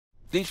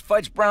These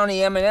fudge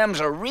brownie M&Ms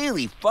are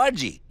really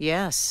fudgy.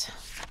 Yes.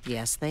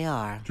 Yes, they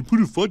are. To put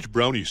a fudge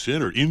brownie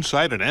center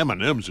inside an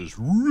M&M's is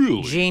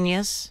really...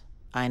 Genius.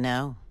 I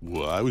know.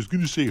 Well, I was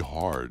going to say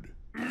hard.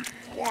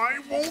 Why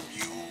won't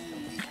you?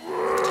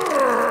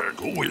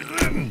 Go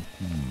in.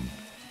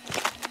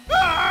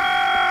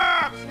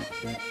 Ah!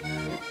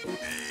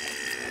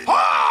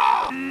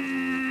 Ah!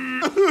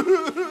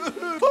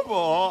 Come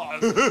on.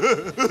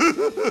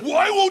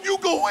 Why won't you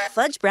go in?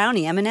 Fudge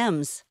brownie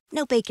M&Ms.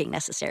 No baking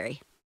necessary.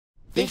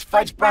 These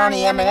fudge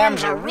brownie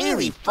M&Ms are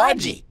really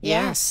fudgy.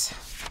 Yes.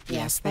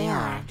 Yes, they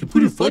are. To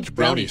put a fudge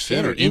brownie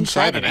center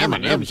inside an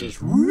M&M's is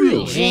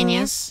really...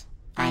 Genius.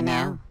 I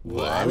know.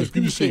 Well, I was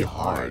going to say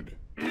hard.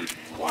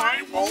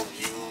 Why won't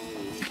you?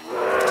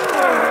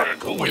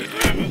 Go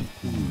in.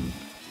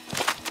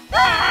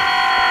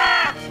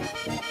 Ah!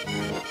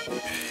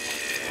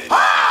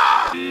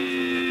 Ah!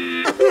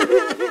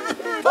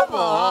 Come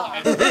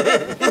on.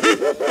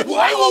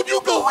 Why won't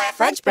you go in?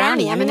 Fudge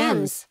brownie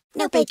M&Ms.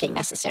 No baking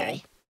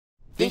necessary.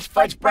 These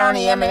fudge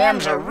brownie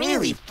M&Ms are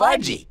really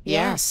fudgy.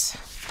 Yes.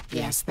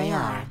 Yes, they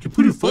are. To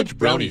put a fudge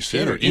brownie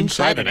center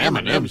inside an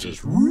M&M's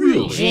is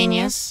really...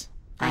 Genius.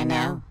 I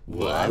know.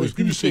 Well, I was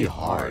going to say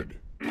hard.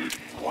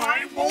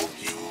 Why won't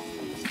you?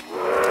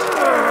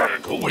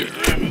 Go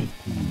in.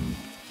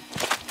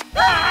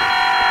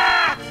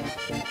 Ah!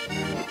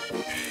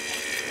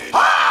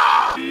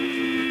 Ah!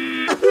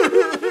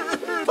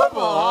 Come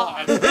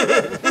on.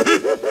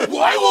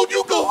 Why won't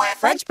you go in?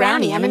 Fudge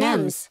brownie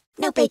M&Ms.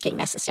 No baking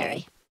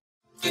necessary.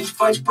 These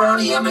fudge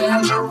brownie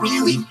M&Ms are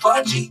really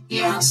fudgy.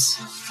 Yes.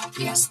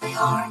 Yes, they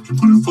are. To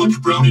put a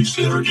fudge brownie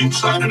center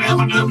inside an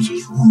M&M's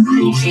is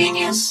really...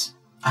 Genius.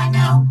 I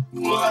know.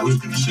 Well, I was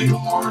going to say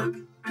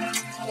hard.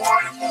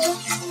 Why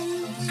won't you?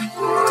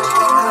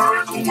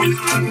 Go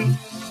in.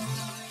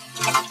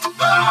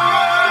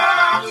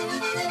 Ah!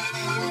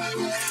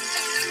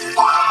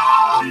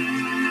 Ah!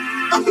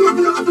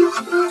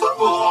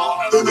 Come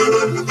on.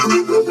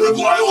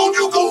 Why won't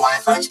you go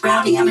in? Fudge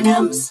brownie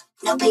M&Ms.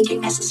 No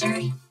baking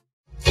necessary.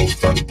 These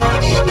fudge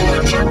brownie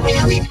M&Ms are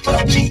really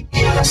fudgy.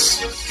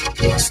 Yes.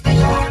 Yes, they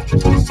are. To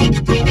put a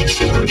fudge brownie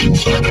center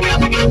inside an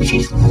M&M's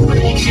is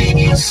really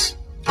genius.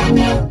 I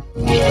know.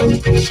 Well, I was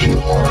going to say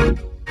hard.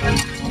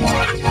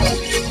 Why won't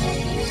you?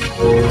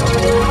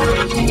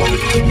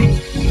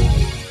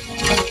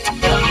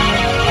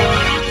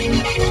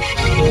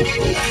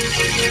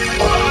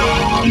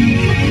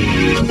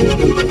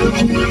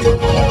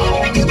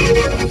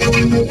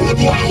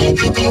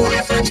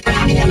 Fudge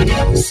brownie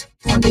M&Ms.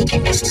 No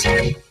baking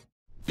necessary.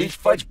 These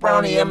fudge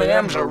brownie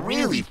M&Ms are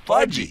really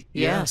fudgy.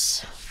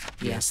 Yes.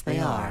 Yes, they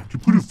are. To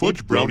put a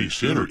fudge brownie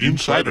center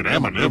inside an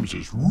M&M's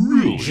is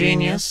really...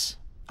 Genius.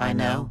 I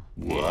know.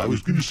 Well, I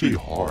was going to say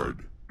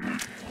hard.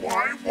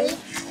 Why won't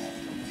you?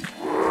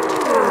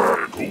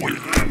 Go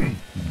in.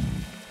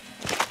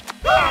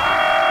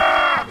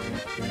 Ah!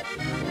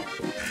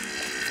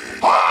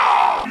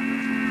 Ah!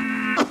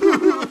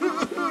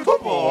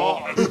 Come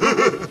on.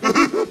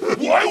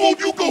 Why won't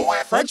you go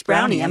in? Fudge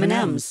brownie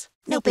M&Ms.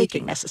 No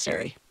baking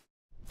necessary.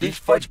 These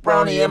fudge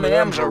brownie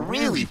M&Ms are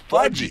really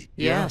fudgy.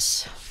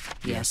 Yes.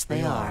 Yes,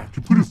 they are.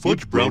 To put a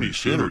fudge brownie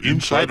center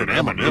inside an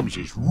M&M's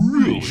is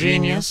really...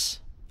 Genius.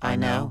 I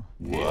know.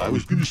 Well, I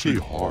was going to say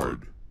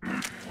hard.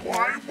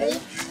 Why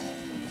won't you?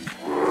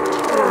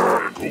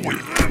 Go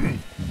in.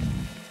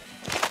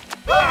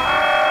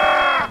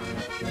 Ah!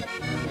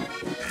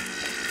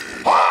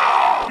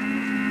 Ah!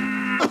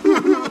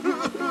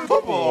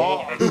 Come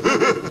on.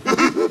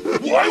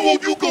 Why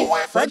won't you go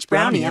in? Fudge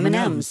brownie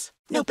M&Ms.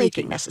 No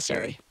baking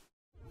necessary.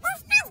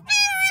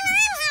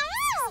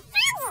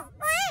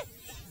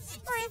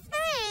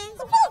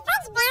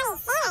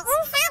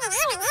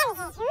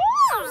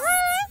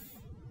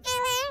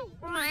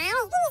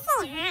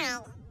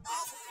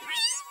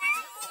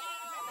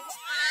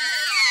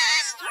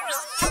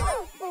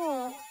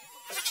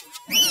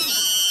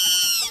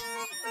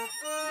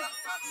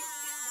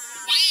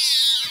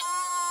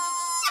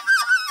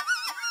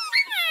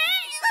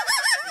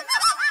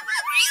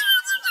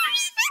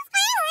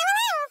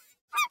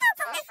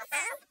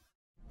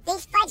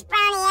 These fudge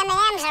brownie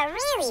M&Ms are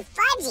really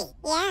fudgy.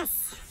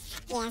 Yes.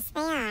 Yes,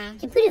 they are.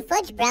 To put a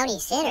fudge brownie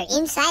center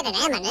inside an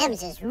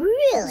M&M's is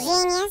really...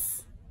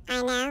 Genius.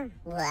 I know.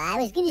 Well, I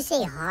was going to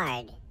say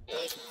hard.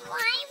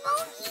 Why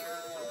won't you?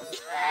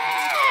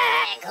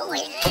 Go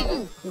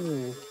in. Come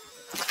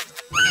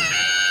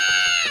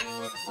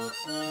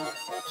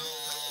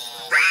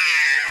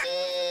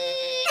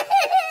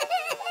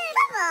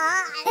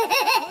on.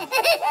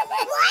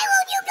 Why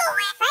won't you go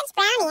in? Fudge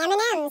brownie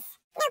M&Ms.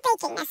 No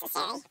baking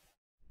necessary.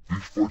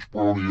 These fudge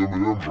brownie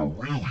M&Ms are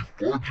really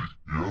fudgy.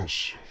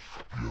 Yes.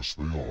 Yes,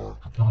 they are.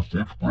 To put a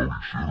fudge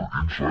brownie center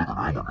inside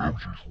an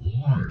M&M's is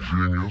really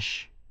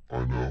genius.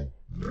 I know.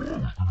 Well,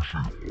 I was going to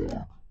say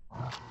hard.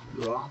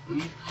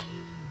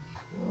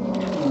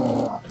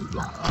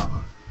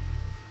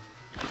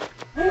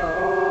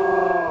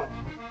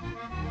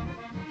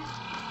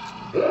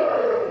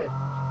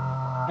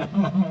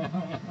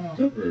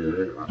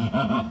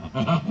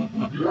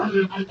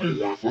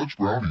 Fudge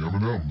brownie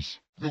M&Ms.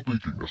 No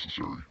baking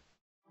necessary.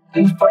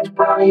 These fudge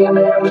brownie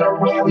M&Ms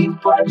are really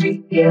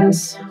fudgy.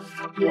 Yes,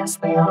 yes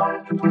they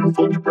are. To put a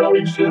fudge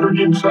brownie center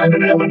inside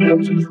an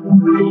M&M's is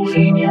really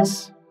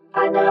Genius.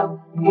 I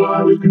know. Well,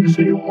 I was gonna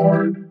say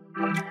hard.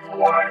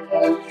 Why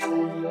won't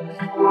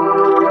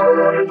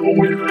you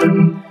go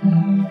in?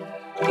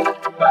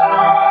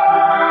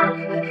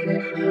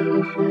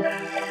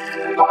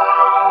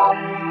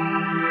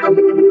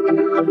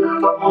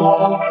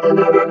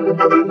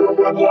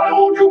 Why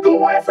won't you go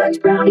away?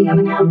 Fudge brownie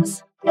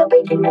M&Ms. No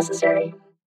baking necessary.